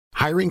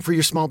Hiring for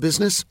your small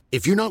business?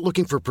 If you're not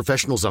looking for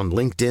professionals on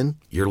LinkedIn,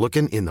 you're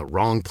looking in the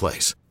wrong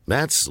place.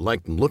 That's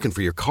like looking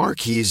for your car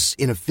keys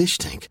in a fish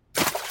tank.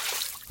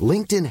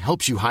 LinkedIn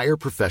helps you hire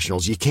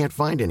professionals you can't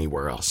find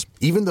anywhere else,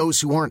 even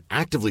those who aren't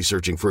actively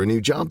searching for a new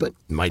job but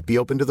might be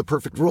open to the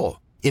perfect role.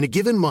 In a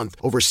given month,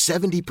 over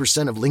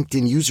 70% of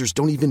LinkedIn users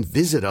don't even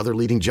visit other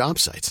leading job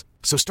sites.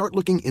 So start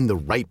looking in the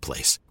right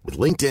place. With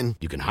LinkedIn,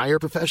 you can hire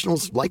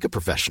professionals like a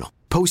professional.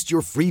 Post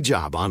your free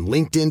job on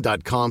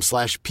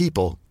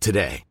linkedin.com/people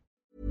today.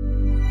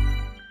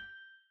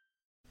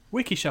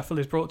 Wiki Shuffle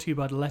is brought to you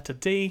by the letter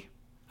D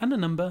and the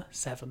number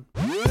 7.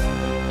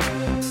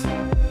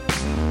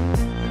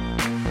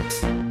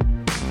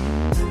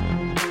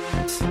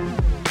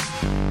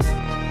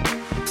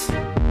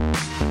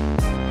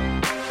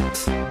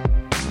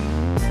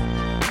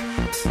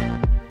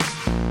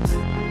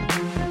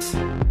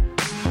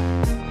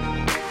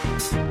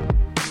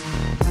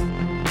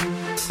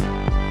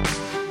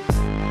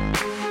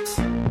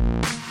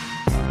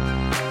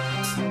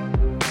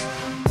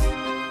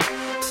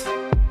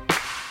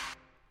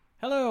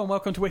 Hello and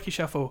welcome to Wiki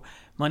Shuffle.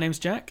 My name's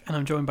Jack and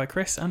I'm joined by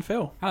Chris and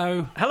Phil.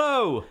 Hello.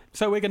 Hello!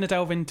 So we're going to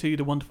delve into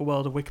the wonderful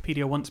world of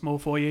Wikipedia once more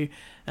for you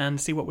and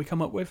see what we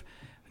come up with.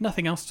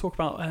 Nothing else to talk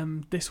about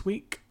this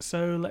week,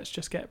 so let's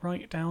just get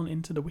right down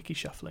into the Wiki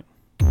Shuffling.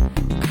 Okay,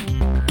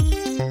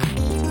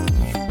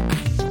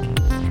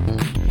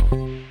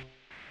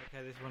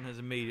 this one has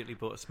immediately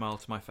brought a smile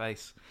to my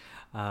face.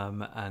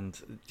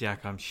 And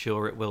Jack, I'm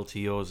sure it will to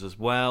yours as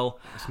well.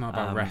 It's not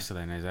about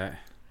wrestling, is it?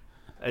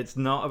 It's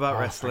not about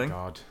wrestling.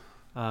 Thank God.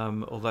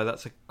 Although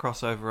that's a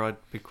crossover I'd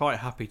be quite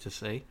happy to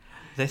see.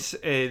 This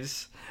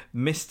is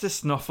Mr.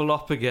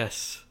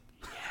 Snuffleupagus.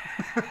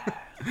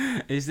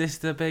 Is this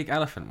the big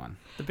elephant one?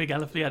 The big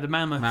elephant, yeah, the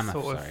mammoth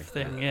sort sorry. of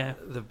thing, yeah.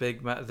 The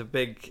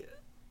big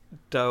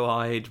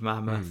doe-eyed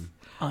mammoth.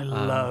 I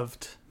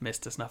loved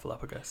Mr.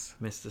 Snuffleupagus.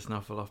 Mr.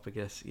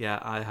 Snuffleupagus. Yeah,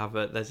 I have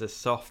there's a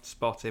soft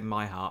spot in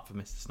my heart for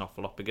Mr.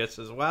 Snuffleupagus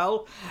as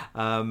well.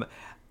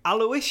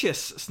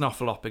 Aloysius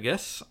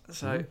Snuffleupagus.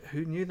 So,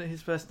 who knew that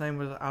his first name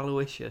was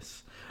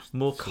Aloysius?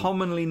 More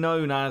commonly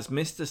known as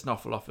Mr.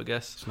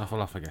 Snuffleupagus.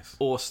 Snuffleupagus.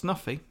 Or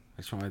Snuffy.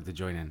 I just wanted to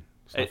join in.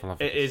 It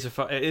is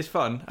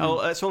fun. Oh,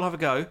 let's all have a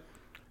go.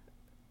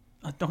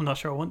 I'm not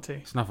sure I want to.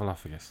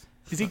 Snuffleupagus.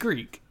 Is he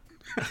Greek?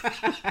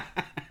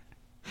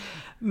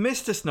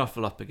 Mr.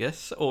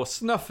 Snuffleupagus, or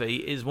Snuffy,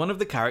 is one of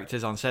the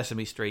characters on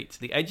Sesame Street,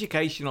 the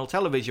educational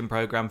television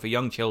programme for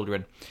young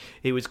children.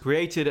 He was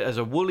created as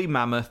a woolly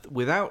mammoth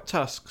without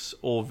tusks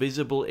or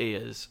visible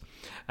ears,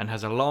 and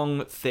has a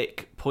long,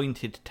 thick,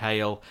 pointed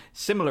tail,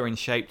 similar in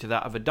shape to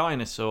that of a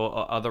dinosaur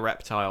or other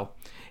reptile.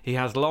 He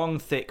has long,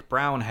 thick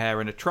brown hair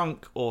and a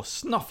trunk, or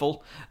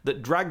snuffle,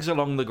 that drags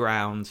along the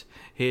ground.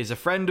 He is a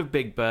friend of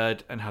Big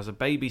Bird and has a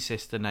baby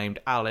sister named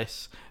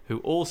Alice, who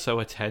also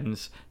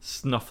attends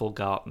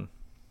Snufflegarten.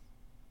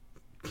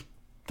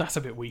 That's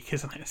a bit weak,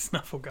 isn't it?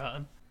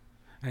 Snufflegarten.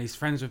 And he's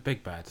friends with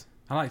Big Bird.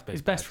 I like Big Bird.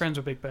 He's best friends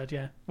with Big Bird,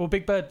 yeah. Well,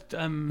 Big Bird...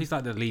 He's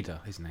like the leader,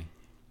 isn't he?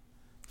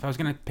 If I was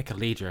going to pick a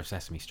leader of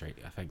Sesame Street,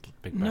 I think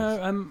Big Bird.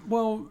 No,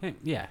 well...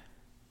 Yeah.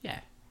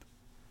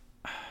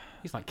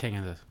 He's like king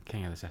of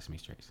the Sesame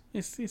Streets.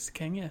 He's the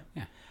king, yeah.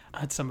 Yeah.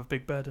 I had some of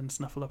Big Bird and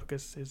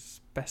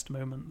Snuffleupagus' best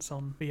moments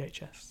on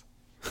VHS.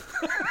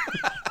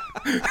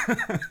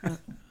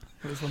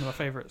 It was one of my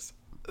favourites.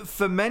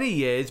 For many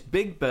years,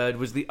 Big Bird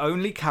was the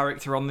only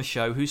character on the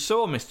show who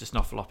saw Mr.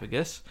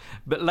 Snuffleupagus,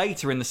 but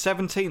later in the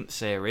 17th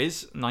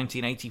series,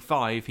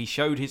 1985, he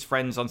showed his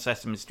friends on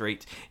Sesame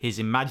Street his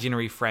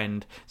imaginary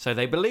friend, so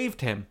they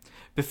believed him.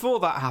 Before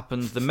that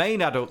happened, the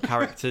main adult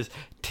characters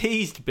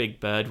teased Big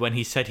Bird when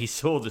he said he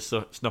saw the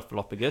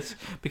Snuffleupagus,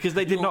 because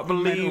they did not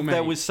believe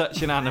there was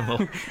such an animal.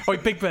 Oi,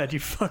 Big Bird, you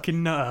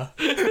fucking nutter.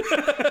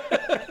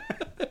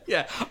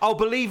 Yeah, I'll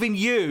believe in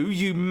you,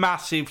 you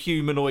massive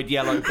humanoid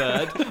yellow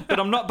bird, but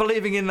I'm not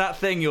believing in that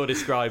thing you're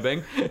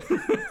describing.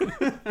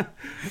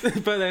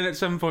 But then at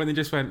some point they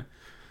just went,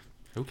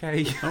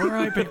 okay. All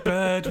right, Big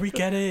Bird, we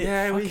get it.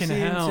 Yeah, we fucking see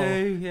hell.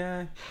 him too,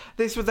 yeah.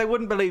 They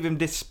wouldn't believe him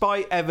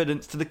despite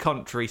evidence to the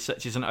contrary,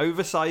 such as an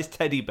oversized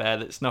teddy bear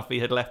that Snuffy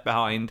had left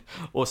behind,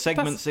 or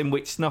segments in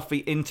which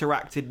Snuffy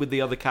interacted with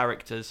the other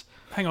characters.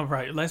 Hang on,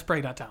 right, let's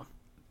break that down.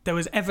 There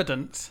was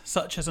evidence,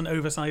 such as an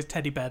oversized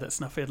teddy bear that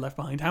Snuffy had left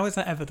behind. How is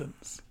that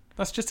evidence?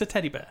 That's just a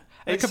teddy bear.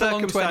 It's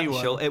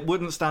circumstantial. It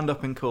wouldn't stand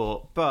up in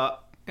court.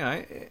 But, you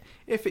know,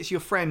 if it's your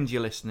friend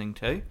you're listening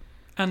to...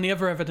 And the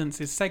other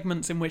evidence is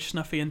segments in which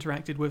Snuffy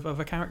interacted with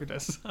other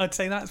characters. I'd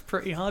say that's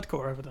pretty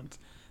hardcore evidence.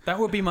 That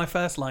would be my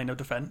first line of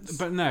defence.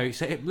 But no,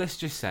 so let's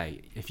just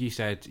say, if you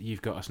said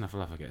you've got a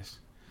Snuffleupagus,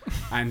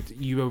 and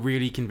you were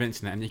really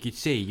convincing it, and you could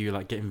see you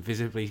like getting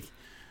visibly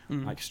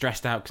like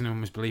stressed out because no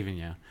one was believing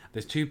you.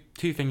 There's two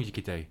things you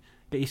could do: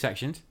 get you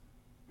sectioned,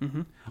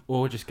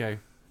 or just go,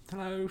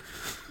 "Hello,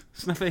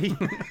 Snuffy,"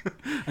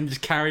 and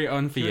just carry it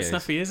on for years.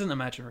 Snuffy isn't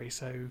imaginary,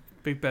 so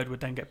Big Bird would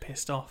then get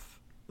pissed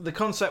off. The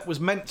concept was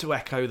meant to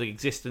echo the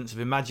existence of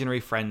imaginary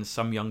friends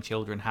some young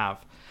children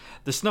have.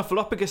 The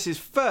Snuffleupagus's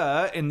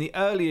fur in the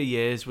earlier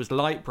years was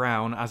light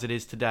brown as it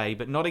is today,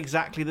 but not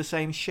exactly the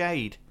same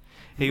shade.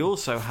 He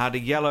also had a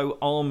yellow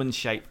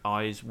almond-shaped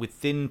eyes with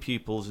thin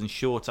pupils and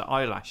shorter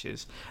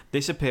eyelashes.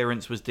 This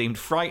appearance was deemed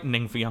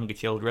frightening for younger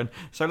children,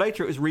 so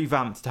later it was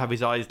revamped to have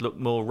his eyes look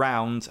more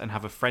round and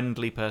have a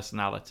friendly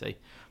personality.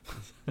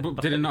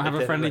 But did it not have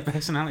a friendly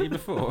personality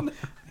before?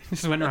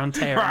 Just went around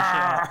tearing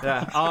shit.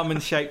 Yeah,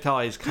 almond-shaped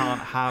eyes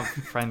can't have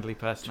friendly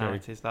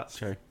personalities.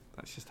 True.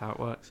 That's just how it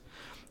works.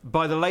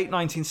 By the late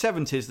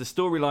 1970s, the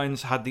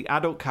storylines had the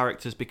adult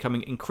characters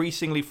becoming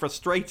increasingly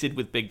frustrated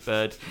with Big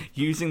Bird,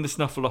 using the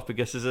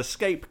Snuffleupagus as a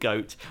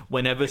scapegoat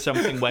whenever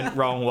something went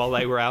wrong while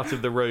they were out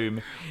of the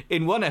room.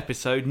 In one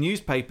episode,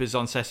 newspapers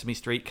on Sesame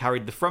Street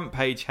carried the front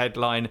page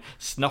headline,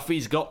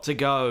 "Snuffy's got to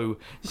go."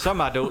 Some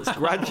adults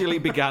gradually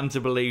began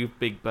to believe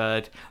Big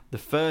Bird, the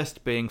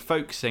first being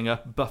folk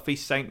singer Buffy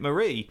St.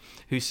 Marie,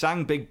 who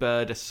sang Big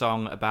Bird a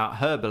song about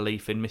her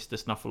belief in Mr.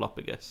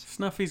 Snuffleupagus.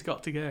 Snuffy's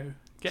got to go.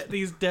 Get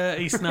these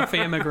dirty, snuffy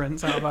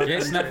immigrants out of our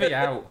Get country. Snuffy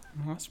out.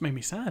 Oh, that's made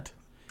me sad.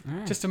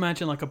 Just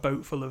imagine like a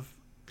boat full of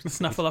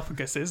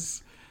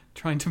Snuffleupaguses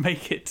trying to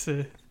make it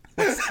to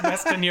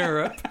Western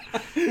Europe.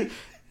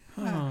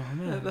 Oh,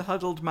 man. The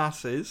huddled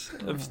masses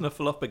of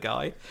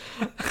Snuffleupagi.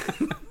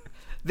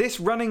 This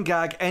running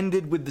gag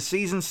ended with the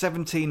season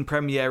 17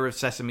 premiere of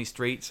Sesame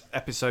Street,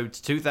 episodes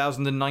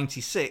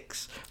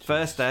 2096,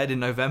 first aired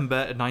in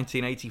November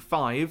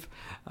 1985.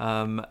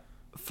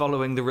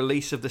 Following the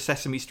release of the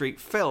Sesame Street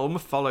film,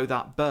 Follow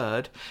That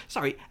Bird.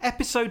 Sorry,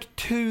 episode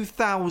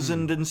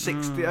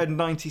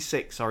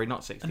 2096. Sorry,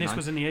 not 69. And this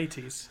was in the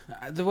 80s.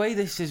 The way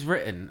this is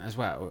written as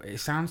well, it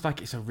sounds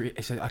like it's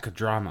like a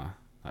drama.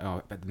 Like,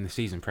 oh, but in the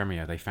season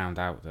premiere, they found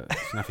out that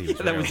Snuffy was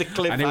real. There was a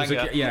cliffhanger. And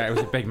it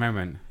was a big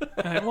moment.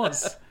 It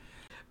was.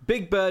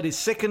 Big Bird is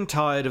sick and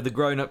tired of the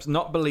grown-ups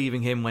not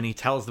believing him when he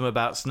tells them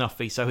about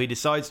Snuffy, so he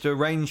decides to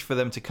arrange for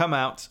them to come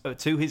out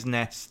to his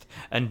nest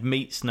and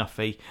meet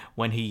Snuffy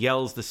when he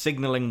yells the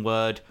signalling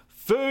word,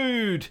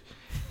 "Food!"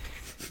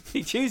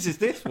 He chooses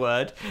this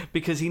word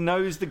because he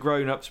knows the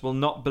grown-ups will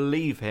not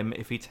believe him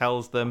if he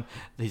tells them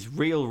his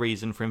real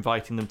reason for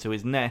inviting them to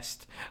his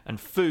nest,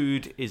 and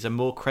food is a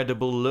more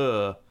credible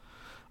lure.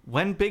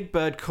 When Big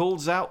Bird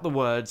calls out the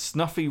word,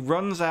 Snuffy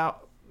runs off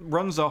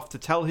to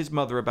tell his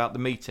mother about the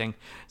meeting,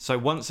 so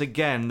once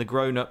again the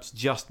grown-ups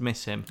just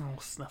miss him. Oh,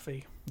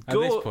 Snuffy. At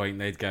this point,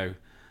 they'd go,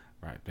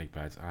 "Right, Big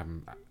Bird,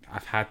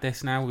 I've had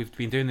this now. We've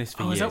been doing this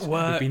for years. Is that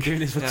work? We've been doing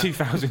this for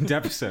 2,000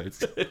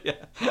 episodes."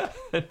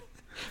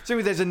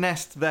 So there's a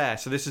nest there,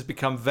 so this has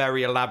become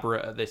very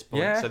elaborate at this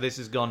point. Yeah. So this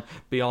has gone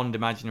beyond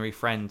imaginary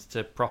friend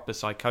to proper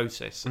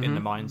psychosis in the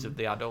minds of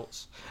the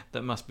adults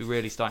that must be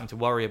really starting to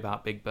worry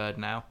about Big Bird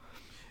now.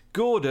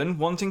 Gordon,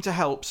 wanting to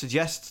help,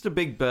 suggests to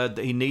Big Bird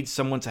that he needs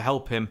someone to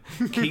help him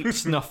keep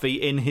Snuffy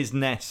in his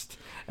nest,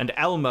 and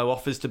Elmo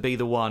offers to be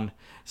the one.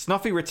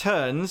 Snuffy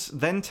returns,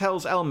 then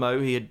tells Elmo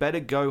he had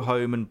better go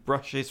home and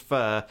brush his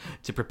fur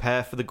to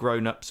prepare for the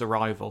grown-ups'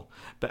 arrival.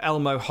 But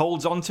Elmo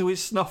holds onto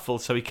his snuffle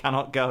so he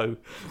cannot go.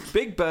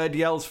 Big Bird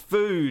yells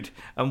food,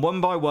 and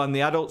one by one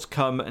the adults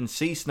come and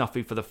see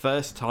Snuffy for the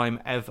first time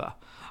ever.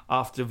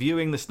 After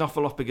viewing the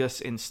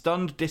Snuffleupagus in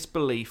stunned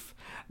disbelief,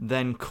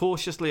 then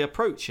cautiously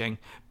approaching,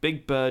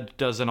 Big Bird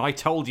does an "I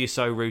told you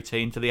so"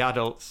 routine to the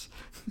adults.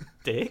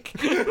 Dick.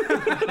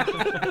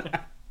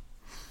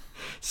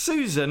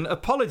 Susan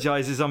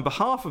apologises on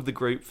behalf of the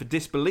group for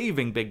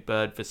disbelieving Big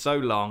Bird for so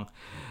long.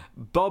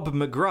 Bob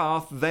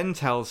McGrath then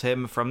tells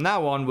him, "From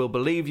now on, we'll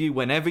believe you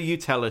whenever you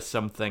tell us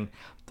something."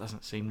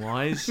 Doesn't seem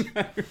wise.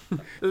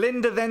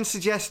 Linda then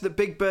suggests that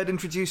Big Bird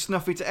introduce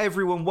Snuffy to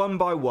everyone one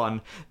by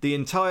one. The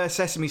entire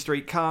Sesame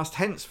Street cast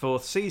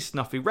henceforth sees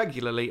Snuffy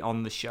regularly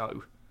on the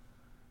show.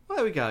 Well,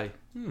 there we go.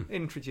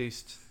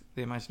 Introduced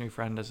the imaginary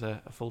friend as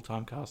a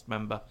full-time cast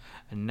member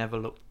and never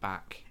looked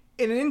back.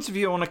 In an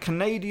interview on a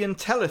Canadian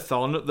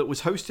telethon that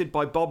was hosted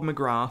by Bob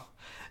McGrath,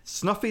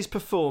 Snuffy's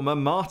performer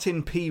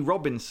Martin P.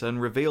 Robinson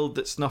revealed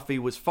that Snuffy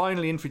was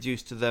finally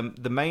introduced to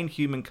the main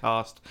human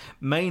cast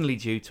mainly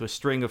due to a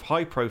string of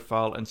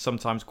high-profile and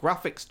sometimes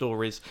graphic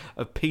stories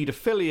of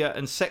paedophilia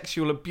and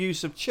sexual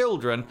abuse of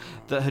children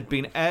that had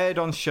been aired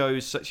on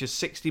shows such as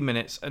 60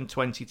 Minutes and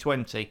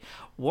 2020.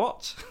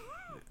 What?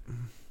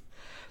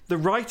 The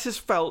writers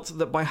felt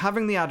that by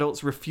having the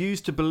adults refuse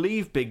to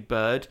believe Big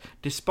Bird,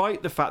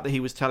 despite the fact that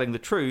he was telling the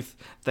truth,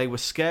 they were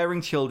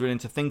scaring children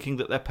into thinking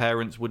that their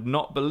parents would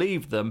not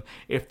believe them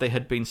if they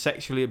had been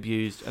sexually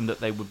abused and that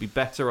they would be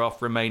better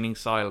off remaining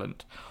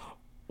silent.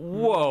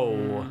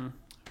 Whoa.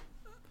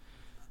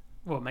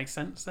 Well, it makes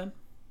sense then.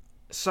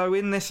 So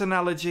in this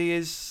analogy,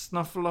 is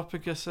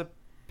Snuffleupagus a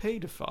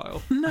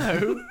paedophile?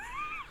 No.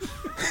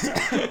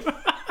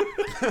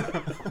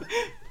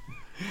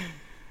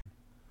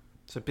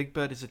 So Big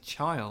Bird is a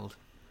child.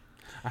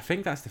 I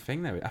think that's the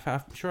thing, though.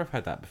 I'm sure I've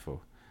heard that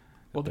before.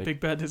 Well, the Big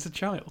Bird is a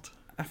child.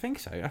 I think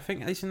so. I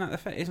think isn't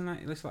that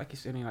it looks like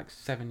it's only like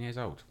 7 years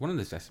old. One of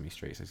the Sesame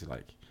Streets is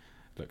like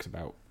looks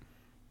about.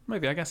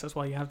 Maybe, I guess that's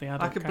why you have the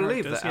adult I could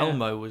believe characters, that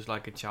Elmo was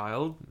like a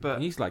child, but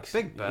he's like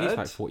Big Bird. He's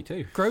like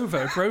 42.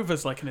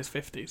 Grover's like in his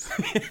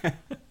 50s.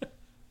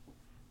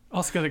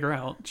 Oscar the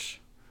Grouch.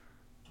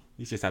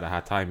 He's just had a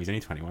hard time. He's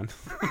only 21.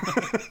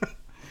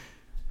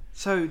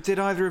 So, did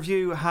either of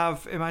you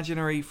have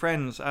imaginary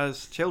friends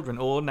as children,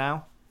 or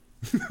now?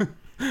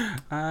 No,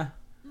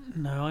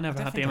 I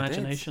never had the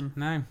imagination.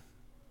 No,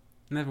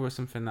 never was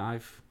something that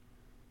I've.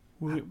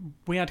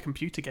 We had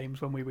computer games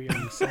when we were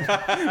young. So. we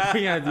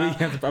had other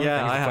things I to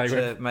had play to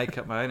with. make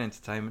up my own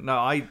entertainment. No,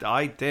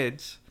 I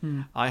did.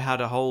 I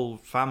had a whole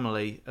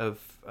family of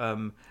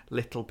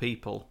little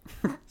people,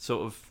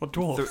 sort of What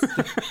dwarves?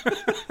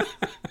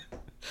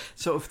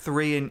 sort of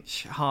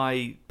 3-inch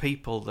high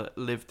people that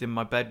lived in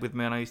my bed with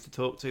me, and I used to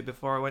talk to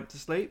before I went to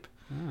sleep.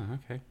 Oh,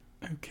 okay.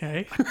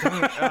 Okay.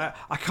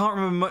 I can't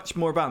remember much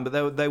more about them,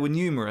 but they were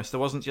numerous. There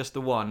wasn't just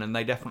the one, and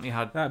they definitely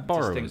had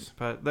borrowers.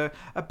 They're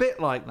a bit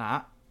like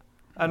that,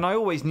 and I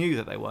always knew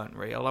that they weren't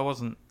real. I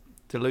wasn't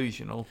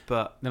delusional,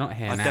 but They're not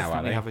here I now, definitely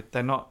are they? have.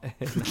 They're not.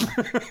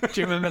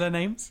 Do you remember their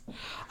names?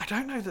 I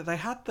don't know that they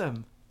had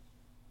them.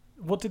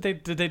 What did they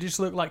just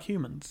look like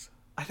humans?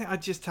 I think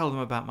I'd just tell them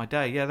about my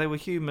day. Yeah, they were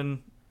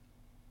human,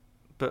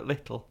 but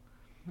little,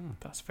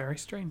 That's very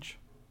strange.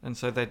 and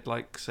so they'd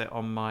like sit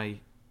on my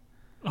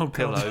Oh.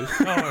 pillow.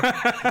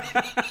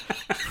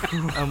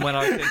 And when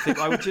I picked up,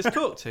 I would just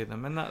talk to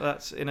them, and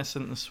that's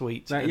innocent and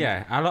sweet.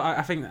 Yeah,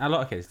 I think a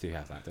lot of kids do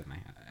have that, don't they?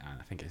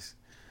 I think it's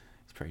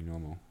pretty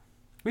normal.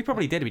 We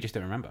probably did. We just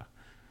don't remember.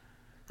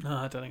 No,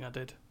 I don't think I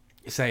did.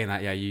 Saying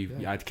that,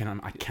 I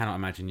cannot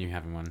imagine you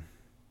having one.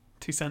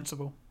 Too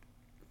sensible.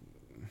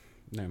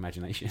 No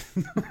imagination.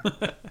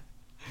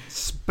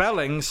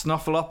 Spelling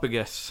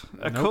Snuffleupagus.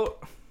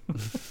 Nope.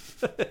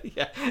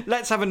 Yeah,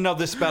 let's have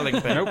another spelling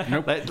bit.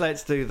 Nope.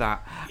 Let's do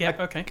that. Yep,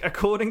 okay.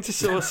 According to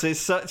sources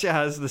such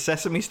as the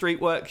Sesame Street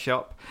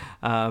Workshop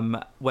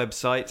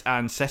website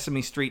and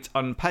Sesame Street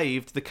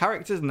Unpaved, the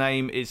character's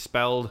name is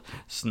spelled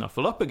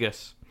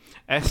Snuffleupagus.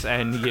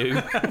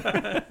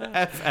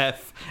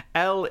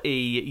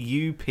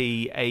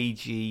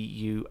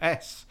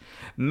 SNUFFLEUPAGUS.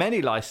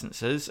 Many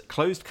licensors,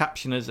 closed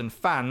captioners, and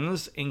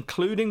fans,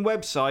 including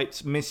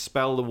websites,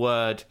 misspell the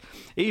word.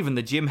 Even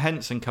the Jim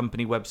Henson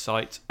Company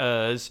website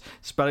errs,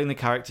 spelling the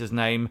character's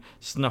name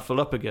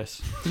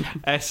Snuffleupagus.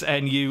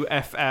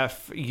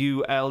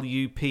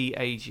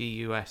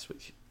 SNUFFULUPAGUS,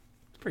 which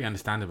It's pretty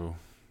understandable.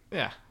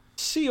 yeah.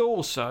 See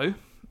also,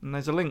 and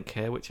there's a link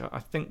here which I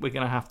think we're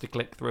going to have to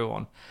click through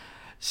on.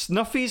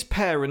 Snuffy's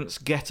parents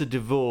get a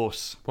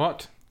divorce.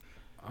 What?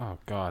 Oh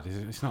God!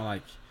 It's not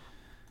like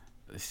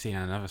seeing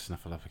another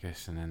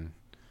Snuffleupagus and then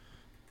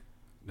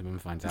the mum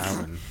finds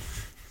out and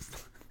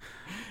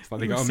it's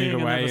like they got to Seeing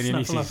move away another and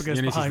he sees Snuffleupagus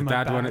the behind my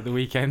dad one back. at the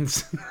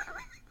weekends.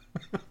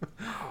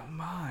 Oh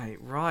my,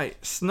 right.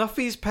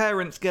 Snuffy's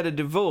Parents Get a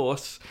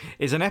Divorce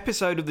is an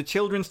episode of the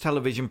children's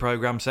television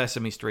programme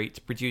Sesame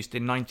Street, produced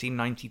in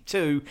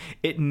 1992.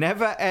 It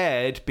never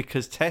aired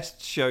because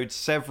tests showed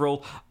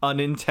several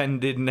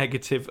unintended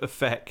negative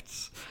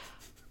effects.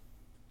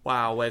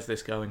 Wow, where's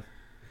this going?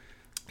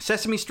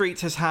 Sesame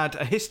Street has had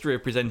a history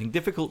of presenting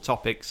difficult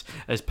topics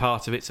as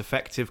part of its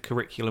effective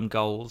curriculum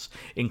goals,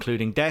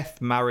 including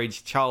death,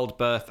 marriage,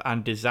 childbirth,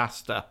 and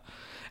disaster.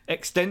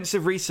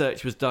 Extensive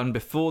research was done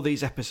before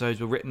these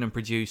episodes were written and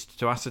produced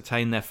to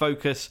ascertain their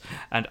focus,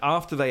 and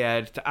after they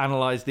aired to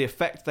analyse the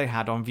effect they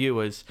had on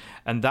viewers,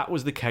 and that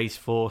was the case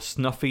for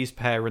Snuffy's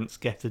Parents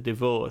Get a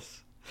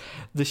Divorce.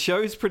 The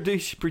show's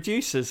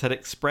producers had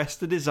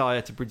expressed a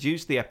desire to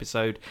produce the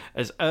episode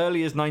as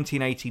early as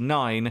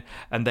 1989,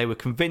 and they were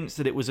convinced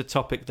that it was a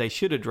topic they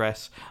should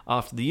address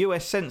after the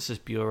US Census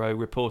Bureau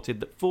reported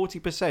that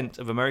 40%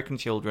 of American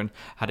children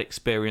had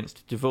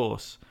experienced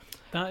divorce.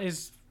 That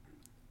is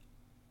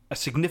A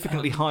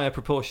significantly higher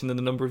proportion than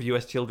the number of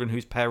US children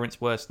whose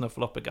parents were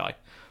Snuffleupagus.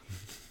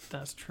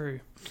 That's true.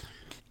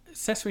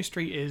 Sesame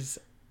Street is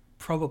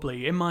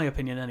probably, in my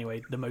opinion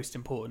anyway, the most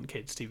important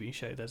kids' TV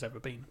show there's ever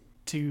been.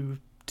 To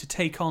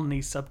take on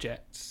these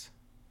subjects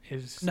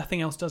is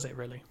nothing else does it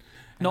really.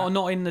 Not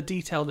in the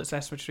detail that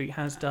Sesame Street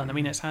has done. I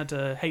mean, it's had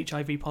a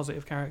HIV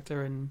positive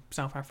character in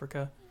South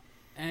Africa.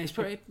 And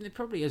it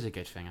probably is a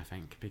good thing, I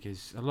think,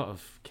 because a lot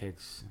of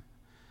kids,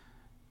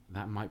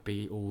 that might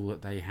be all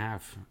that they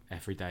have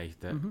every day,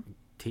 that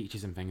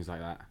teaches them things like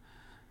that,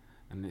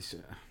 and it's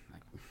it's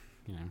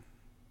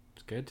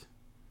good.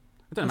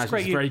 I don't imagine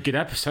it's a very good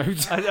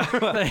episode.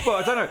 Well,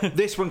 I don't know.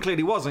 This one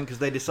clearly wasn't because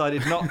they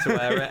decided not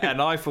to air it, and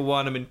I, for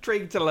one, am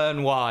intrigued to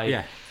learn why.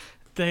 Yeah.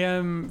 They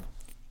I mean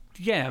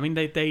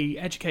they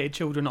educated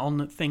children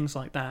on things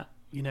like that,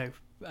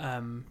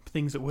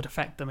 things that would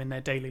affect them in their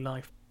daily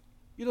life.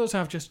 You'd also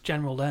have just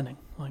general learning,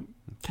 like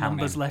Counting.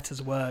 numbers,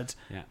 letters, words.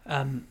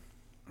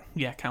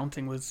 Yeah.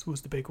 Counting was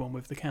the big one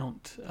with the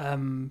count.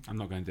 I'm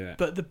not going to do it.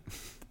 But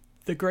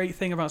the great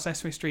thing about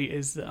Sesame Street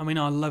is that, I mean,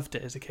 I loved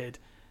it as a kid,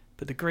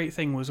 but the great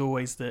thing was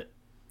always that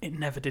it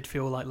never did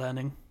feel like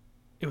learning.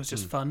 It was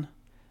just fun.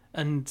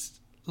 And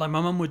like my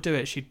mum would do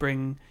it, she'd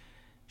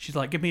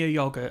like, give me a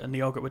yogurt, and the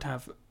yogurt would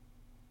have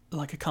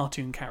like a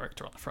cartoon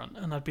character on the front.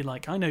 And I'd be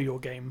like, I know your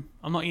game.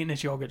 I'm not eating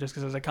this yogurt just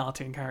because there's a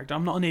cartoon character.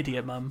 I'm not an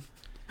idiot, Mum.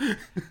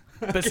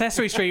 But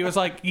Sesame Street was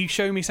like, you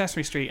show me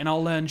Sesame Street and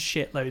I'll learn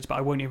shitloads, but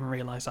I won't even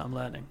realise that I'm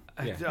learning.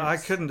 Yeah. I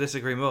couldn't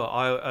disagree more.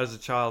 As a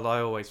child,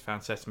 I always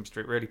found Sesame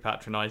Street really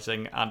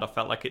patronising, and I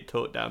felt like it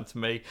talked down to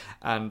me.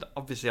 And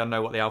obviously, I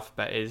know what the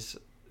alphabet is.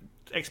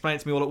 Explain it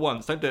to me all at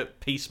once. Don't do it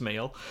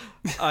piecemeal.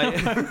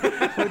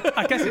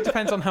 I guess it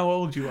depends on how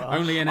old you are.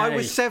 Only an A. I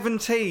was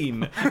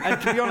 17,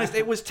 and to be honest,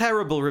 it was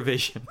terrible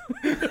revision.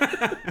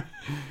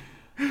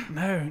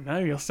 No,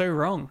 you're so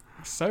wrong.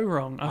 So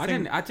wrong. I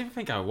didn't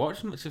think I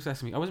watched much of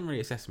Sesame. I wasn't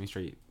really a Sesame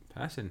Street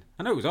person.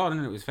 I know it was on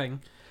and it was a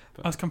thing.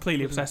 I was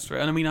completely obsessed with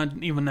it. And I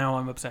mean, even now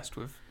I'm obsessed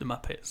with the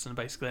Muppets and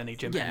basically any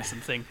Jim Henson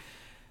thing.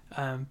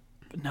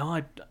 But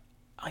no,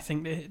 I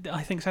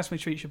think Sesame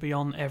Street should be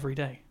on every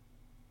day.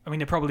 I mean,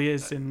 it probably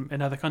is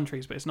in other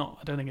countries, but it's not.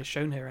 I don't think it's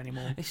shown here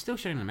anymore. It's still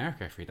shown in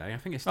America every day. I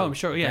think it's still. Oh, I'm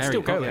sure. Yeah, it's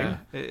still going. Yeah,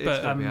 it's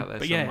gotta be out there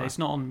but somewhere. yeah, it's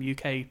not on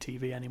UK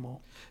TV anymore.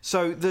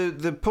 So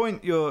the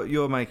point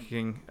you're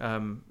making,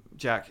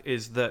 Jack,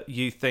 is that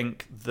you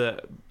think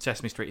that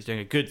Sesame Street is doing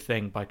a good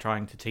thing by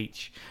trying to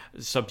teach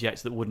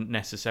subjects that wouldn't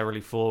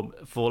necessarily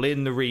fall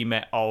in the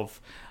remit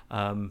of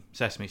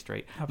Sesame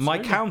Street. Absolutely. My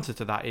counter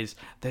to that is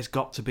there's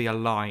got to be a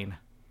line.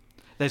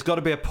 There's got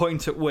to be a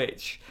point at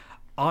which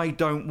I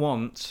don't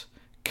want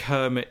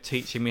Kermit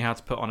teaching me how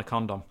to put on a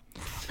condom.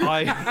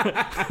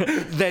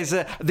 These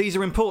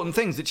are important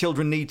things that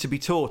children need to be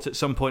taught at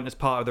some point as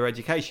part of their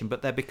education,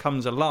 but there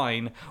becomes a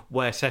line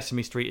where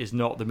Sesame Street is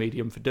not the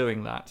medium for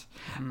doing that.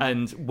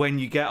 And when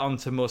you get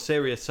onto more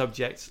serious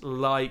subjects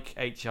like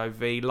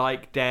HIV,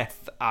 like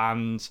death,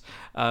 and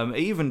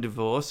even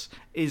divorce,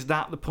 is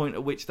that the point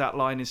at which that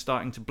line is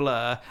starting to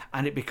blur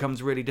and it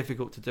becomes really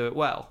difficult to do it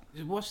well?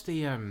 What's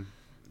the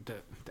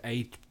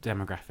age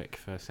demographic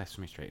for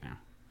Sesame Street now?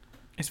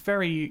 It's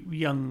very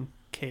young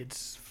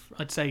kids.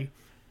 I'd say,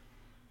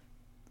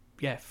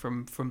 yeah,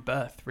 from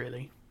birth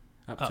really,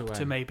 up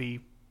to maybe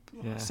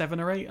 7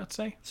 or 8. I'd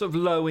say sort of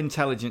low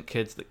intelligent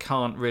kids that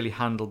can't really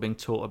handle being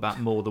taught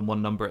about more than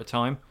one number at a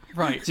time.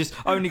 Right, Just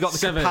only got the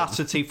 7.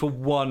 capacity for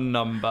one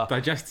number.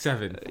 Digest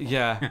 7.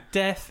 Yeah.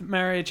 death,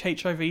 marriage,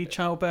 HIV,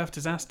 childbirth,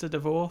 disaster,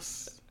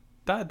 divorce.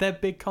 They're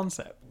big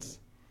concepts.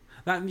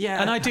 And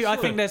I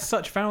think there's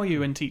such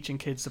value in teaching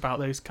kids about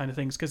those kind of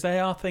things because they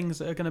are things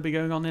that are going to be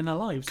going on in their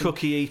lives.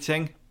 Cookie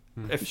eating,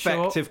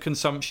 effective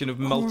consumption of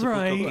multiple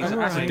cookies. All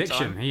That's right.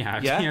 addiction. He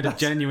had. Yeah. He had a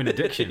genuine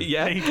addiction.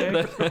 Yeah. There you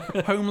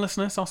go.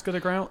 Homelessness, Oscar the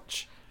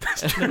Grouch.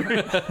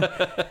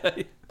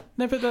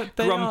 No, but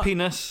they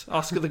Grumpiness,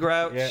 Oscar the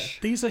Grouch. Yeah.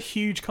 These are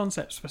huge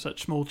concepts for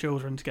such small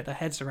children to get their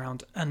heads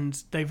around,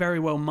 and they very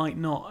well might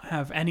not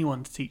have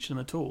anyone to teach them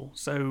at all.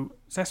 So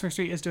Sesame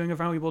Street is doing a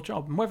valuable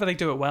job, and whether they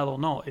do it well or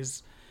not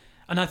is,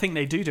 and I think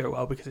they do it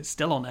well because it's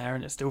still on air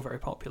and it's still very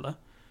popular.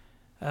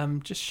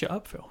 Just shut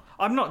up, Phil.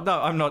 I'm not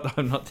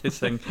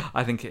dissing.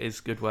 I think it is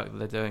good work that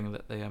they're doing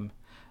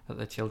at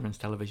the Children's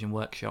Television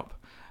Workshop.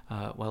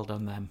 Well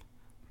done them.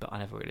 But I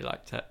never really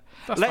liked it.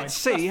 Let's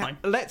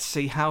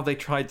see how they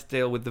tried to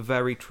deal with the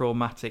very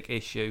traumatic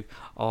issue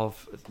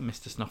of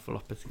Mr.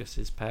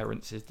 Snuffleupagus'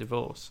 parents'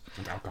 divorce.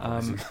 And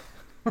alcoholism.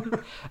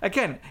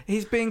 Again,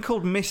 he's being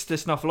called Mr.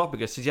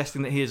 Snuffleupagus,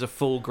 suggesting that he is a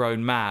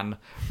full-grown man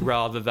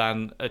rather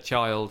than a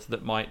child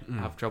that might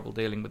have trouble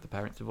dealing with the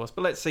parents' divorce.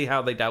 But let's see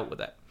how they dealt with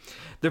it.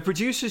 The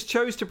producers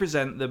chose to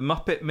present the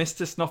Muppet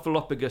Mr.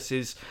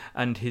 Snuffleupagus'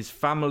 and his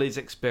family's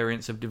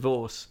experience of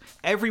divorce.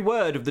 Every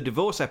word of the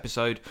divorce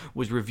episode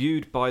was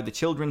reviewed by the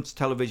Children's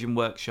Television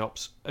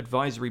Workshop's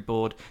advisory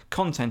board,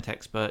 content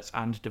experts,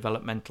 and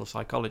developmental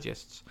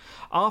psychologists.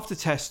 After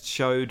tests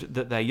showed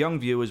that their young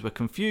viewers were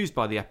confused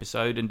by the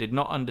episode and did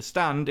not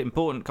understand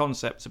important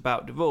concepts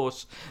about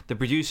divorce, the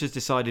producers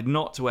decided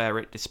not to air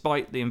it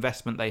despite the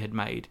investment they had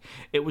made.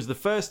 It was the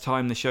first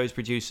time the show's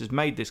producers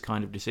made this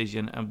kind of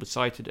decision and was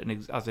cited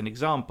as an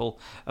example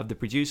of the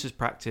producers'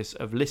 practice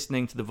of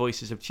listening to the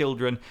voices of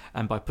children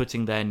and by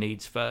putting their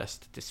needs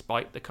first,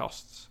 despite the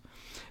costs.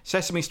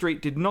 Sesame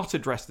Street did not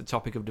address the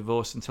topic of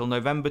divorce until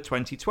November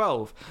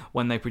 2012,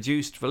 when they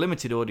produced for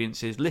limited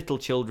audiences Little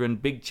Children,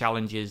 Big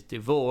Challenges,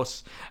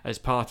 Divorce as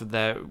part of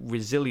their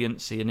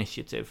Resiliency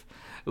initiative.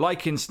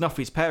 Like in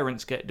Snuffy's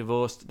Parents Get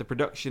Divorced, the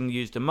production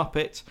used a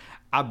Muppet,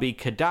 Abby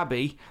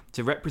Cadabby,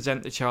 to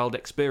represent the child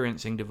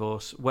experiencing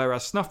divorce,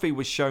 whereas Snuffy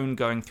was shown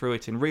going through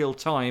it in real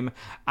time.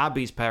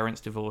 Abby's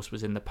parents' divorce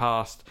was in the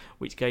past,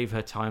 which gave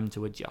her time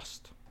to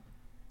adjust.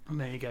 And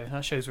there you go.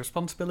 That shows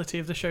responsibility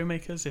of the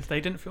showmakers. If they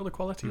didn't feel the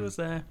quality was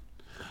there,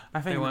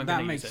 I think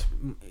that makes,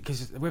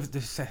 because with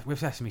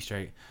Sesame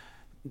Street,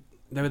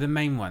 there were the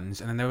main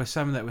ones, and then there were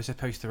some that were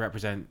supposed to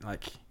represent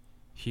like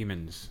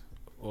humans,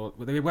 or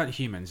well, they weren't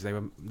humans. They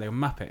were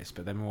Muppets,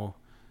 but they're more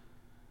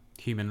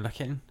human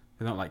looking.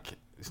 They're not like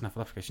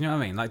Snuffleupagus. You know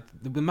what I mean? Like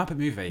the Muppet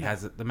movie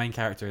has the main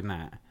character in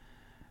that.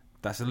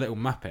 That's a little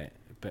Muppet,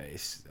 but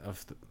it's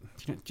of the.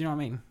 Do you know what I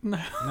mean? No.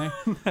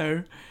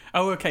 No.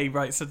 Oh, okay,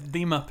 right. So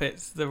the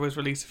Muppets that was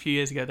released a few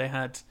years ago, they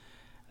had,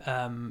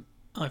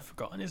 I've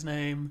forgotten his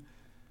name,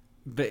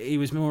 but he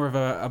was more of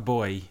a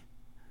boy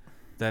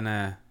than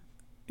a.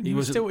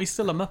 He's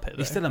still a Muppet. Though.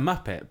 He's still a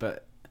Muppet,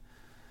 but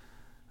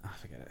I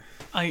forget it.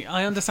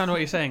 I understand what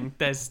you're saying.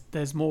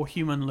 There's more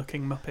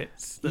human-looking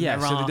Muppets than Yeah,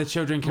 there so are the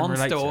children can relate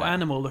monster to or it.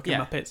 animal-looking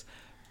Yeah. Muppets.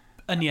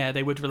 And yeah,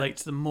 they would relate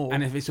to them more.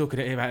 And if it's all could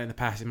hear about it in the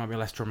past, it might be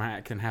less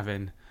traumatic than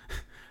having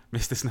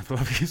Mr.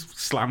 Snuffleupagus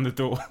slam the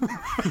door.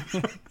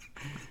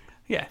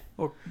 Yeah,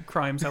 or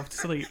cry himself to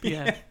sleep.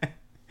 Yeah.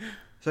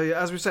 So,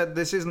 yeah, as we said,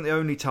 this isn't the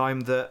only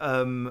time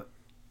that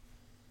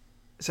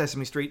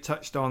Sesame Street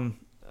touched on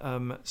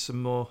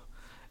some more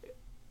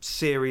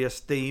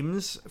serious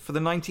themes. For the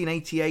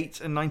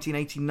 1988 and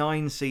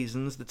 1989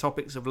 seasons, the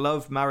topics of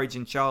love, marriage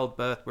and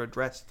childbirth were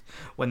addressed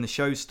when the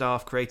show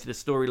staff created a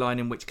storyline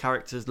in which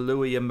characters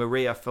Louie and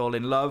Maria fall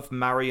in love,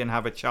 marry and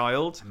have a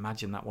child.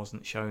 Imagine that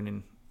wasn't shown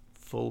in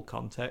full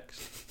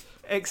context.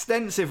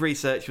 Extensive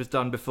research was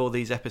done before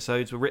these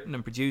episodes were written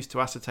and produced to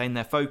ascertain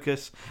their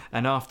focus,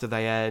 and after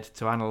they aired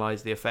to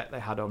analyse the effect they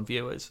had on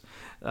viewers.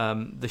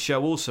 The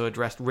show also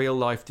addressed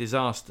real-life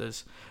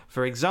disasters.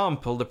 For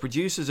example, the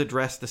producers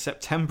addressed the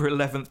September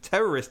 11th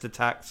terrorist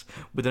attacks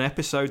with an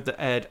episode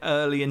that aired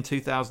early in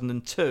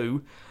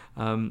 2002.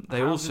 How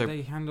did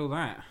they handle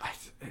that?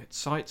 It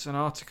cites an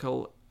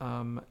article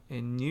in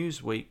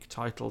Newsweek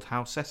titled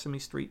 "How Sesame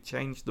Street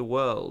Changed the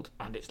World,"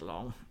 and it's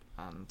long.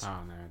 And Oh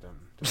no, I don't.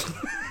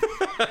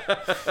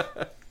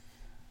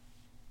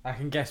 I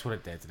can guess what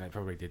it did, and it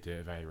probably did do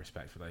it very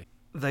respectfully.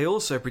 they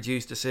also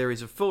produced a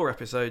series of 4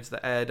 episodes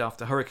that aired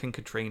after Hurricane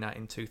Katrina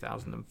in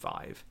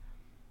 2005.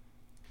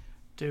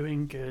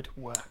 Doing good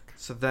work.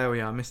 So there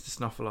we are. Mr.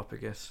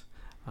 Snuffleupagus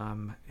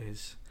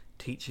is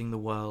teaching the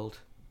world,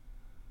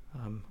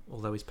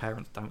 although his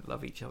parents don't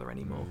love each other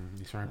anymore.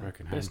 He's very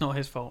broken But it's not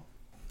his fault.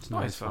 It's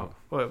not his fault.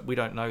 Well, we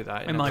don't know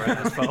that. It might be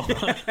his fault.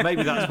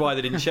 Maybe that's why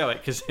they didn't show it,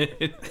 because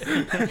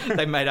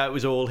they made out it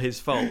was all his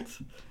fault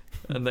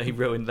and that he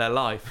ruined their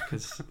life.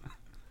 Cause...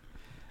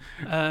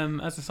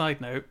 As a side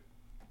note,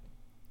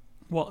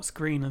 what's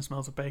green and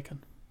smells of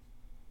bacon?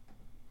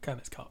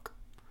 Kermit's cock.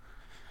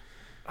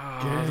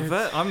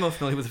 I'm more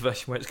familiar with the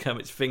version where it's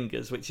Kermit's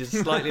fingers, which is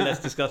slightly less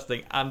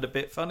disgusting and a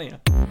bit funnier.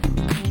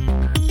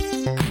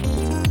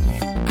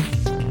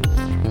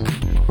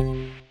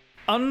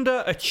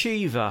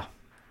 Underachiever.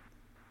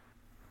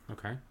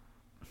 Okay.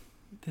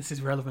 This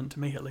is relevant to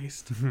me, at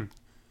least.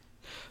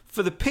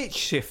 For the Pitch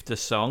Shifter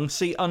song,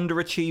 see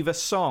Underachiever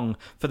Song.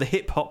 For the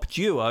hip hop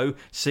duo,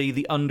 see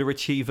the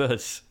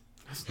Underachievers.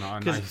 That's not a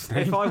Because nice name.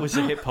 if I was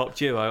a hip hop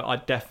duo,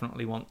 I'd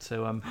definitely want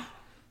to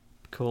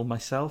call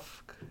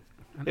myself.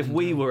 If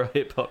we were a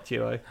hip hop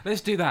duo,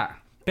 Let's do that.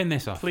 Bin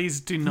this off. Please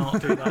do not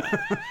do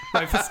that.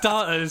 Right, for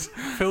starters,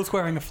 Phil's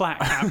wearing a flat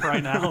cap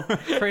right now.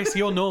 Chris,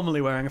 you're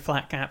normally wearing a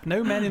flat cap.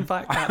 No men in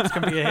flat caps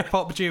can be a hip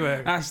hop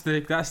duo. That's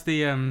the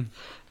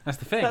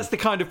thing. that's the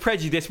kind of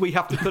prejudice we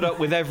have to put up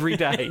with every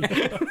day.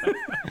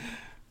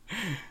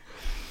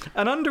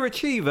 An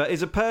underachiever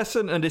is a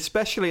person, and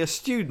especially a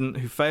student,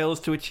 who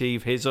fails to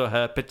achieve his or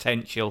her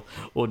potential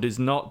or does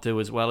not do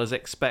as well as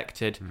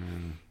expected.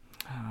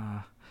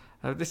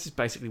 This is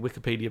basically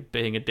Wikipedia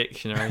being a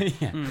dictionary.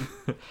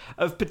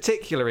 Of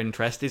particular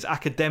interest is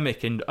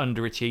academic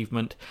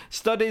underachievement.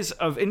 Studies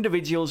of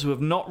individuals who have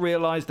not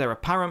realised their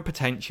apparent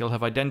potential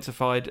have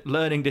identified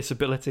learning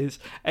disabilities,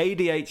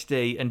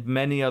 ADHD, and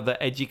many other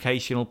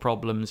educational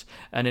problems,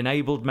 and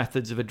enabled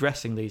methods of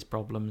addressing these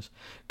problems.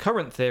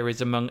 Current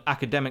theories among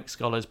academic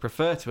scholars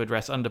prefer to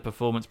address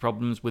underperformance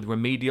problems with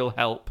remedial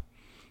help.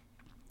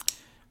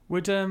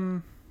 Would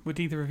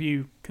either of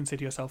you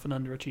consider yourself an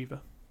underachiever?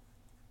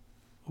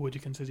 Or would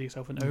you consider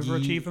yourself an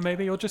overachiever,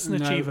 maybe? Or just an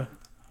No. achiever?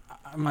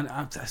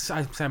 I'd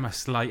say I'm a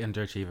slight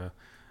underachiever.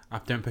 I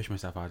don't push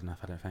myself hard enough,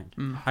 I don't think.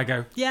 Mm. I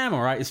go, yeah, I'm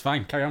alright, it's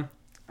fine, carry on.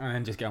 And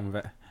then just get on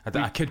with it.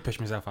 I could push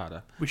myself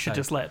harder. We should So-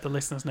 just let the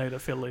listeners know that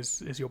Phil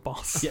is your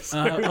boss. Yes.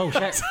 Oh,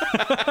 shit.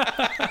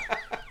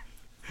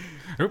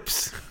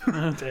 Oops.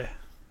 Oh dear.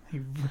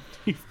 You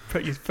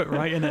put your foot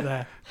right in it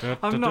there.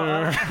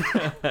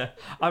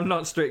 I'm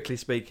not strictly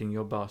speaking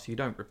your boss. You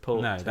don't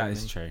report. No, to that me.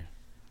 is true.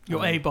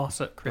 You're a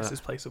boss at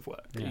Chris's place of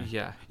work.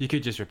 Yeah. You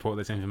could just report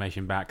this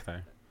information back,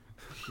 though.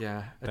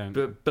 Yeah, Don't.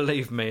 but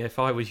believe me, if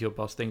I was your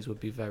boss, things would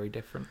be very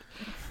different.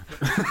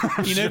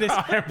 You know this.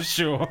 I'm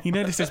sure. You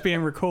know this is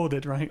being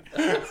recorded, right?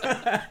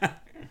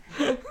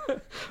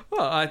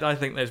 Well, I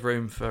think there's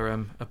room for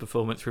a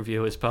performance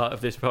review as part of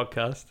this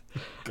podcast.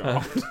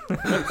 God.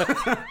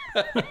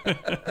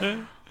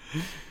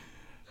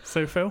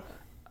 So Phil,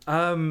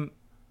 I've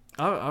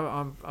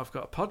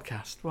got a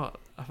podcast. What?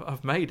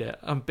 I've made it.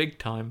 I'm big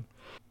time.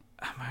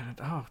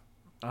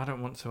 I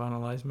don't want to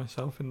analyse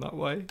myself in that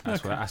way.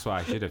 That's what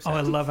I should have oh,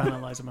 I said. love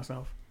analysing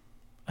myself.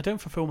 I don't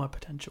fulfil my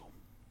potential.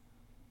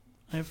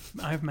 I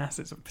have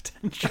masses of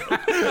potential.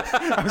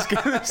 I was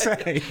going to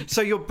say.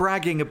 So you're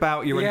bragging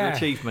about your Yeah.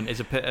 underachievement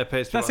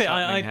appears to That's what's it.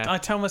 happening here. I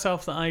tell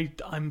myself that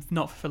I'm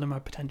not fulfilling my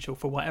potential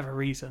for whatever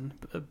reason,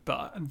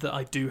 but that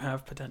I do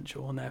have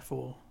potential, and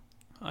therefore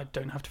I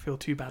don't have to feel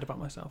too bad about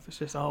myself. It's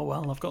just, oh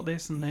well, I've got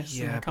this and this,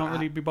 and Yeah, I can't but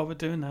really be bothered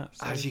doing that.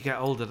 So. As you get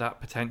older, that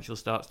potential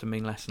starts to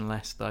mean less and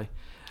less, though.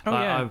 Oh,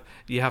 yeah.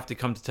 You have to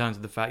come to terms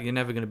with the fact you're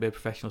never going to be a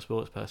professional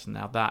sports person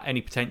now. That any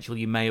potential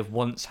you may have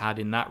once had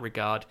in that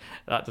regard,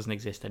 that doesn't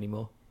exist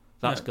anymore.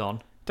 That's No.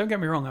 gone. Don't get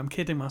me wrong, I'm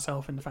kidding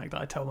myself in the fact that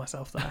I tell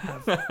myself that I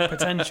have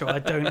potential. I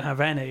don't have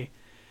any,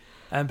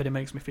 but it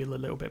makes me feel a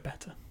little bit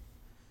better.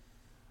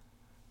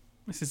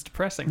 This is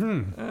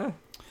depressing. I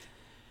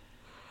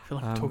feel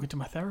like I'm talking to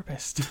my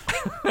therapist.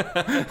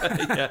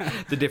 Yeah,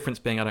 the difference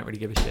being I don't really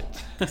give a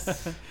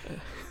shit.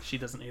 She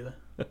doesn't either.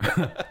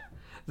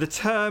 The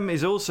term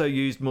is also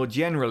used more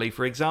generally.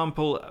 For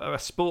example, a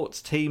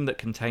sports team that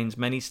contains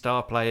many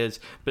star players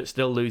but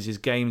still loses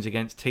games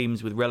against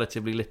teams with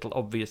relatively little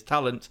obvious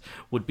talent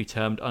would be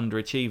termed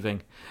underachieving.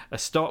 A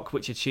stock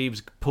which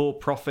achieves poor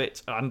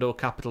profit and or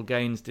capital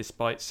gains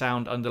despite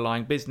sound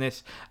underlying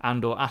business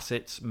and or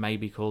assets may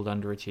be called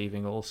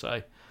underachieving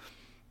also.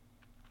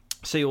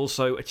 See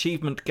also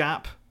achievement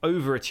gap,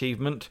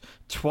 overachievement,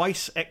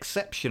 twice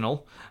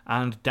exceptional,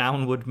 and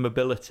downward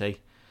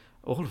mobility.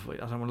 All of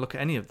it. I don't want to look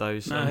at any of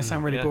those. No, they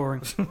sound really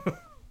boring.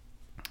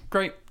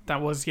 Great.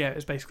 That was, it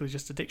was basically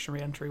just a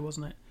dictionary entry,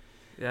 wasn't it?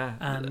 Yeah.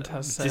 And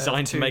has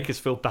designed to make us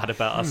feel bad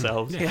about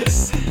ourselves.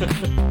 Yes.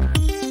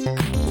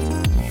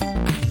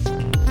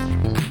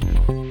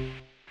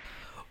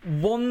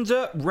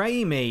 Wanda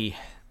Ramey.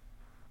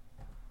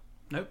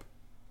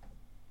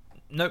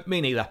 Nope,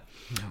 me neither.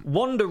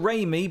 Wanda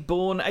Ramey,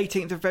 born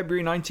 18th of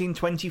February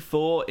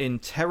 1924 in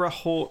Terre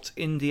Haute,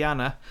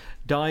 Indiana,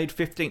 died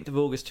 15th of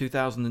August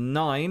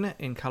 2009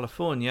 in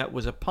California,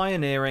 was a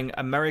pioneering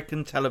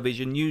American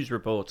television news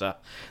reporter.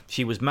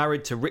 She was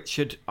married to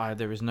Richard,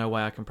 there is no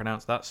way I can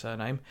pronounce that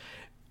surname,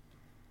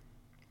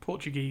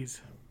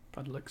 Portuguese,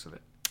 by the looks of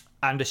it.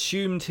 And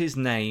assumed his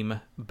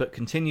name, but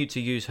continued to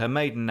use her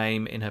maiden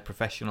name in her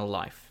professional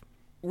life.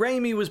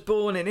 Ramey was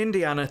born in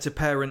Indiana to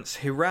parents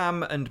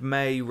Hiram and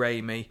May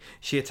Ramey.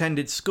 She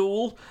attended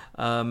school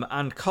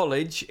and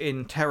college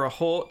in Terre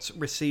Haute,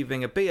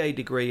 receiving a BA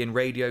degree in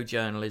radio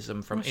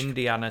journalism from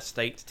Indiana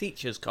State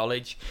Teachers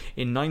College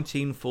in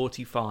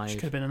 1945. She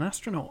could have been an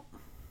astronaut.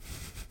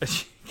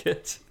 She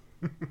could.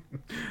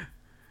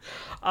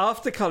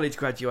 After college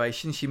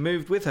graduation, she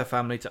moved with her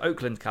family to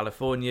Oakland,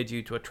 California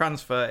due to a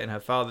transfer in her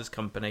father's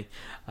company,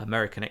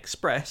 American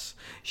Express.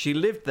 She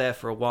lived there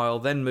for a while,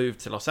 then moved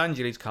to Los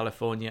Angeles,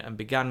 California and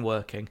began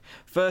working,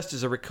 first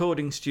as a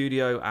recording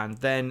studio and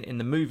then in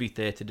the movie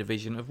theatre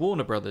division of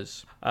Warner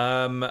Brothers.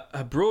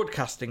 Her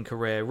broadcasting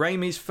career.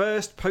 Ramey's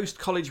first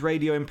post-college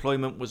radio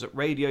employment was at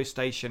radio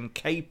station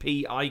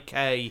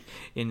KPIK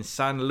in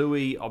San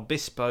Luis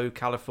Obispo,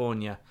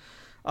 California.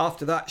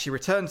 After that, she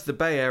returned to the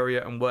Bay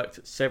Area and worked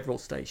at several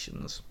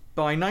stations.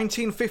 By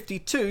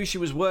 1952, she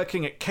was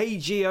working at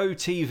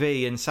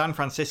KGO-TV in San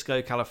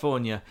Francisco,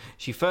 California.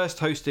 She first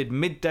hosted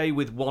Midday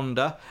with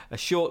Wanda, a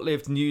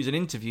short-lived news and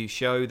interview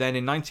show. Then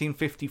in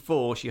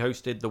 1954, she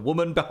hosted The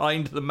Woman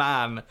Behind the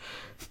Man,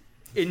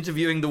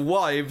 interviewing the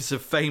wives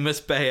of famous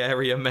Bay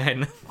Area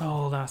men.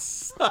 Oh,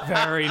 that's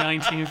very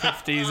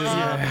 1950s, isn't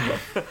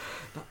it?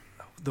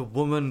 The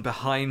Woman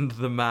Behind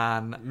the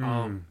Man.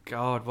 Oh,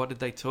 God, what did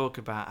they talk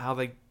about? How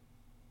they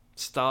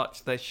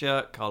starched their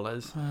shirt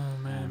collars. Oh,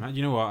 man.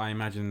 You know what? I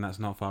imagine that's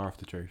not far off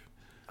the truth.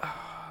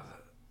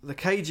 The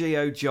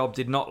KGO job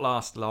did not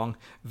last long.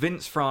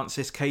 Vince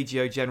Francis,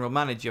 KGO general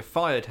manager,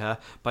 fired her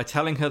by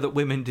telling her that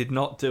women did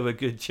not do a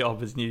good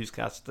job as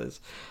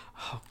newscasters.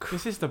 Oh,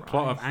 this is the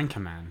plot of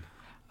Anchorman.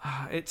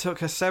 It took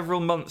her several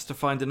months to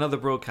find another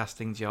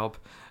broadcasting job,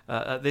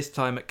 at this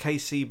time at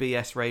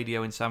KCBS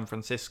Radio in San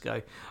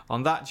Francisco.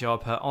 On that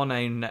job, her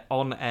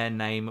on-air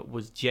name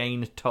was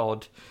Jane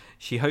Todd.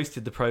 She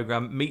hosted the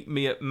programme Meet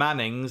Me at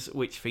Manning's,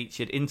 which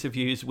featured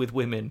interviews with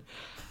women.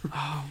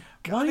 Oh,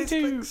 God, it's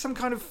like some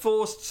kind of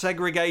forced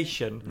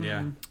segregation.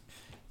 Yeah.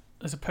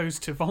 As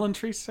opposed to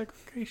voluntary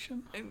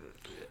segregation?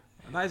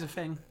 That is a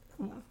thing.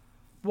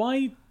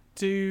 Why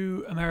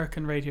do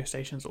American radio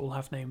stations all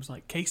have names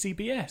like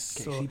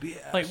KCBS?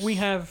 KCBS. Like we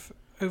have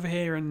over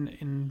here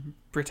in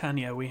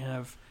Britannia, we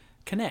have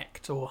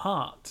Connect or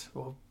Heart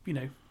or,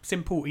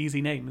 simple,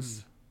 easy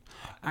names.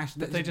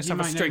 Actually, they just have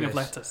a string of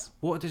letters.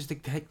 What does the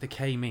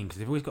K mean? Because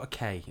they've always got a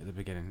K at the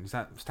beginning. Does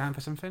that stand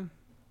for something?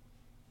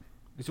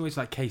 It's always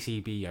like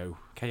KCBO,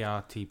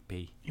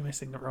 KRTP. You're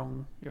asking the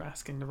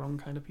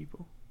wrong kind of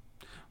people.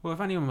 Well,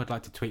 if anyone would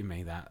like to tweet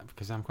me that,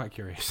 because I'm quite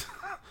curious.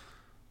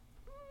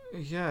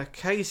 Yeah,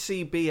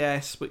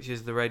 KCBS, which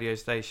is the radio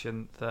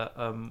station that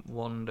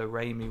Wanda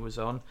Ramey was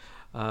on,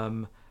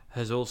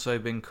 has also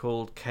been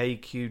called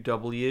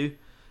KQW,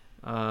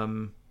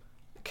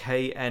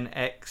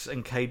 KNX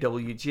and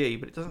KWG,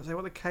 but it doesn't say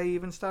what the K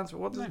even stands for.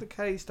 What does the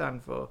K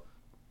stand for?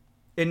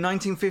 In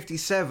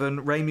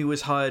 1957, Ramey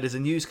was hired as a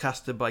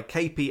newscaster by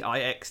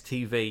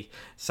KPIX-TV,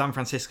 San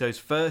Francisco's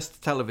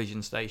first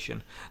television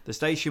station. The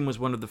station was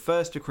one of the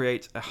first to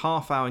create a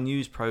half-hour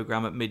news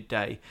program at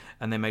midday,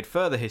 and they made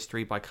further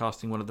history by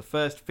casting one of the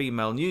first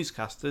female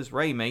newscasters,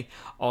 Ramey,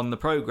 on the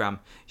program.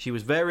 She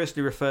was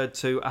variously referred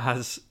to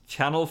as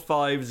Channel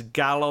 5's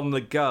Gal on the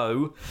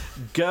Go,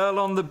 Girl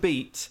on the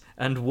Beat,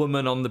 and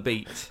Woman on the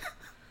Beat.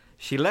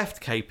 She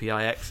left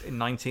KPIX in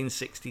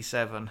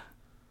 1967.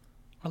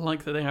 I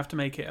like that they have to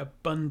make it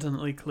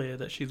abundantly clear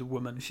that she's a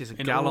woman. She's a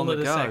in gal all on the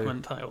of go.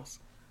 segment titles.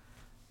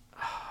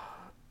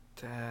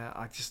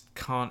 I just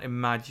can't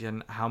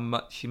imagine how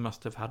much she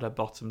must have had her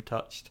bottom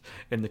touched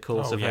in the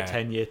course of her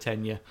 10-year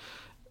tenure.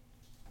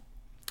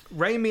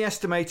 Ramey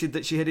estimated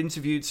that she had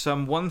interviewed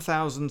some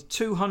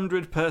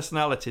 1,200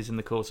 personalities in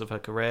the course of her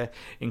career,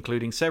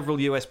 including several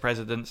US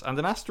presidents and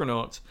an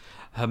astronaut.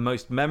 Her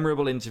most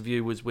memorable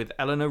interview was with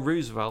Eleanor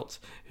Roosevelt,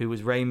 who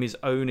was Ramey's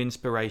own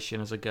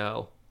inspiration as a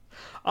girl.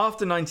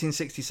 After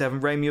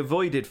 1967, Ramey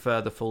avoided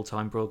further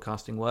full-time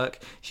broadcasting work.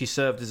 She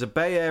served as a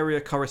Bay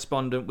Area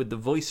correspondent with the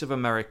Voice of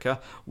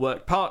America,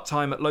 worked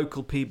part-time at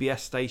local PBS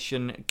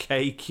station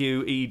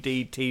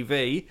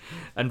KQED-TV,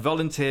 and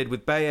volunteered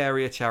with Bay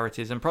Area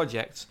charities and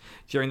projects.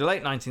 During the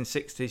late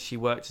 1960s, she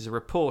worked as a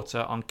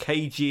reporter on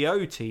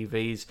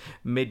KGO-TV's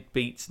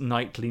Newsbeat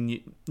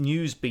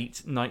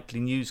nightly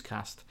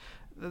newscast.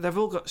 They've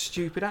all got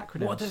stupid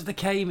acronyms. What does the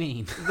K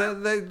mean?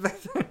 They're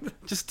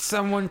Just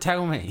someone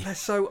tell me. They're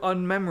so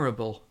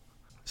unmemorable.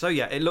 So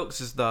yeah, it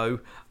looks as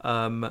though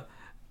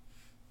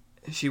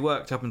she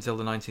worked up until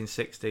the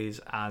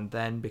 1960s and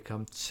then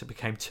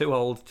became too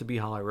old to be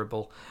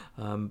hireable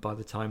by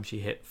the time she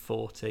hit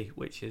 40,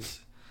 which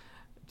is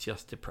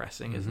just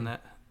depressing, isn't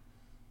it?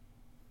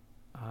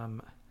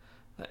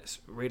 Let's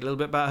read a little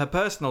bit about her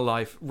personal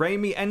life.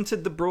 Ramey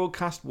entered the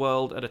broadcast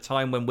world at a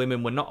time when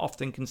women were not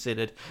often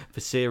considered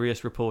for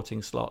serious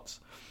reporting slots.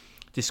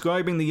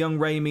 Describing the young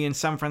Ramey in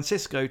San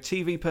Francisco,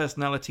 TV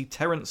personality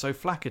Terence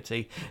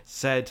O'Flaherty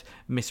said,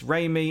 "Miss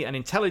Ramey, an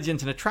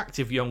intelligent and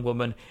attractive young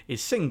woman,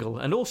 is single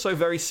and also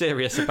very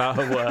serious about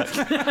her work."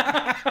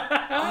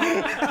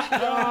 Oh,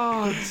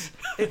 God.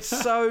 It's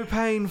so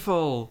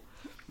painful.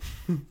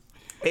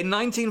 In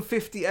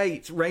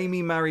 1958,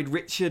 Ramey married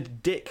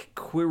Richard Dick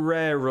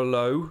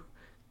Quirolo.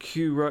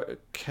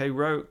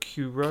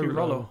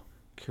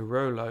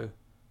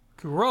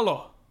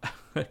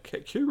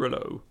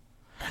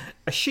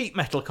 A sheet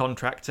metal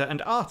contractor and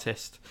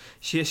artist.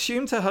 She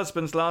assumed her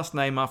husband's last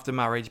name after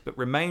marriage, but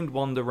remained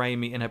Wanda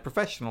Ramey in her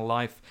professional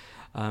life,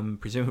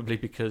 presumably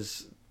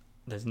because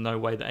there's no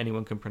way that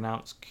anyone can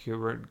pronounce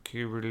no.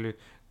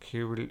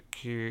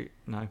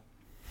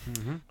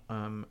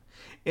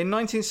 In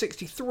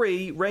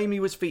 1963, Ramey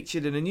was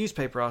featured in a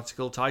newspaper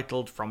article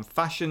titled "From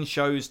Fashion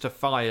Shows to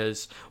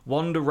Fires,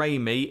 Wanda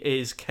Ramey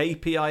is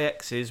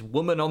KPIX's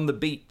Woman on the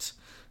Beat."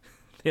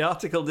 The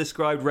article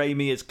described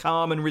Ramey as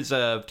calm and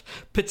reserved,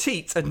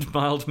 petite and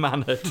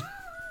mild-mannered.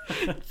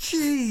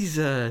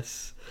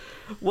 Jesus.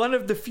 One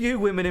of the few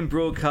women in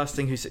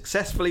broadcasting who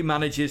successfully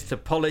manages to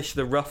polish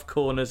the rough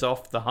corners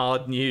off the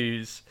hard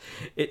news.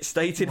 It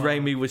stated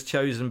Ramey was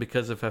chosen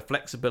because of her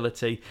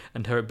flexibility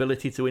and her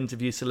ability to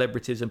interview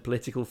celebrities and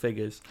political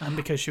figures. And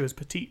because she was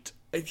petite.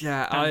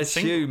 Yeah, I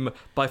assume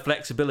by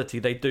flexibility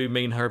they do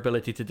mean her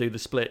ability to do the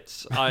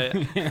splits.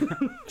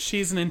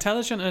 She's an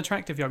intelligent and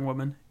attractive young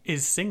woman,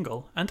 is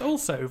single, and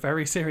also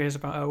very serious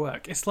about her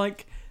work. It's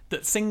like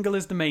that single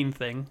is the main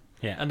thing,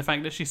 and the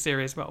fact that she's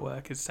serious about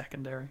work is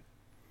secondary.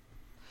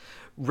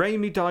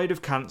 Ramey died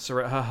of cancer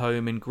at her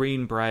home in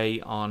Green Bay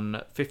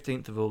on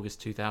 15th of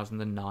August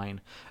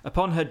 2009.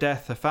 Upon her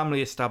death, her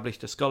family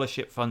established a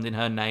scholarship fund in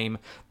her name,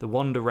 the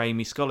Wanda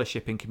Ramey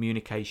Scholarship in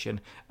Communication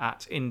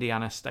at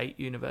Indiana State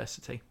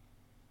University.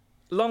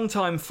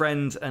 Longtime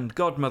friend and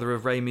godmother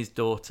of Ramey's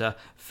daughter,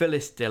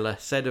 Phyllis Diller,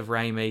 said of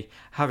Ramey,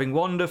 "Having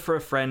Wanda for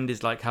a friend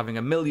is like having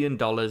 $1 million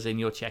in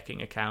your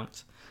checking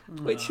account."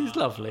 Which is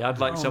lovely. I'd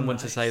like someone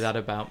to say that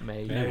about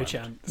me. No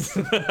chance.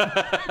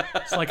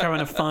 It's like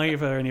having a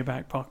 $5 in your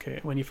back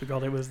pocket when you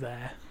forgot it was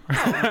there.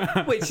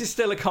 Which is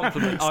still a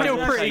compliment. Still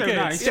pretty good.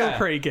 Nice. Still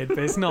pretty good, but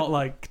it's not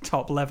like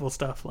top level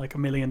stuff like $1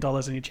 million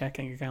in your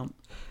checking account.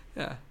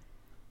 Yeah.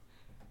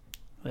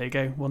 There you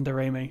go, Wanda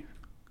Ramey.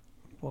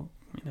 Well,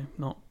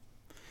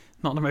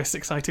 not the most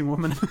exciting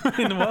woman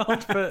in the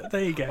world, but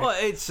there you go. Well,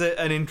 it's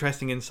an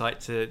interesting insight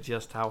to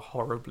just how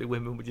horribly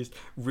women were just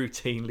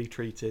routinely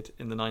treated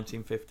in the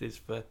 1950s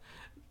for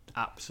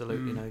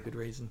absolutely no good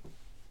reason.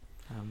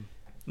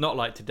 Not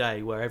like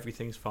today, where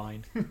everything's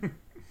fine.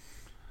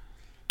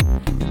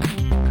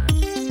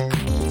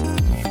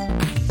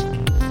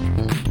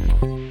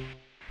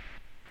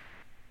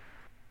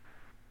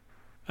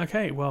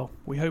 Okay, well,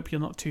 we hope you're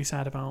not too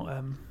sad about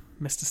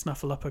Mr.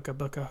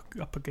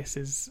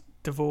 Snuffleupagus'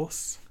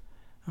 divorce.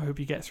 I hope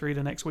you get through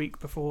the next week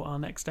before our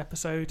next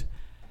episode.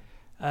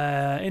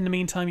 In the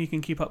meantime, you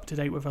can keep up to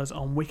date with us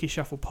on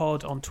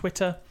WikiShufflePod on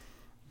Twitter.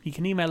 You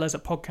can email us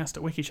at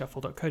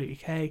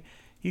podcast@wikishuffle.co.uk.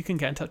 You can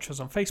get in touch with us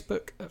on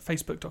Facebook at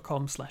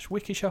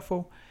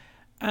facebook.com/wikishuffle.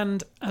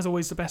 And as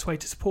always, the best way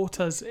to support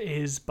us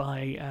is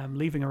by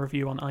leaving a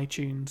review on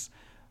iTunes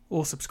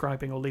or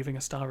subscribing or leaving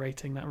a star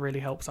rating. That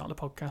really helps out the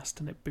podcast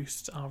and it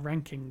boosts our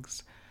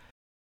rankings.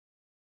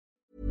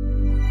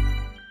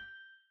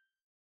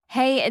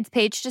 Hey, it's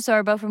Paige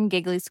DeSorbo from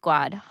Giggly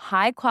Squad.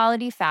 High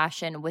quality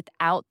fashion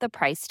without the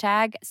price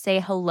tag. Say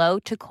hello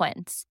to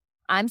Quince.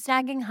 I'm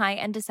snagging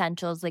high-end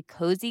essentials like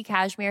cozy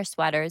cashmere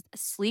sweaters,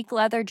 sleek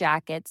leather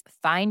jackets,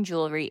 fine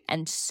jewelry,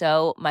 and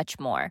so much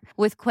more.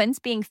 With Quince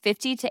being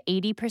 50 to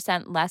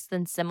 80% less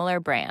than similar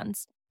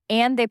brands.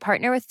 And they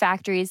partner with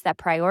factories that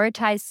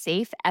prioritize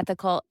safe,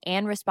 ethical,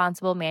 and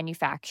responsible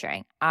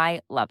manufacturing.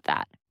 I love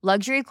that.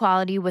 Luxury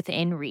quality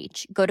within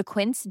reach. Go to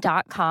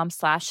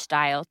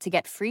quince.com/style to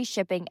get free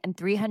shipping and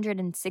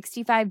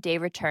 365-day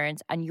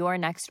returns on your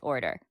next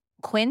order.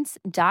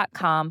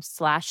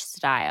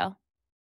 Quince.com/style.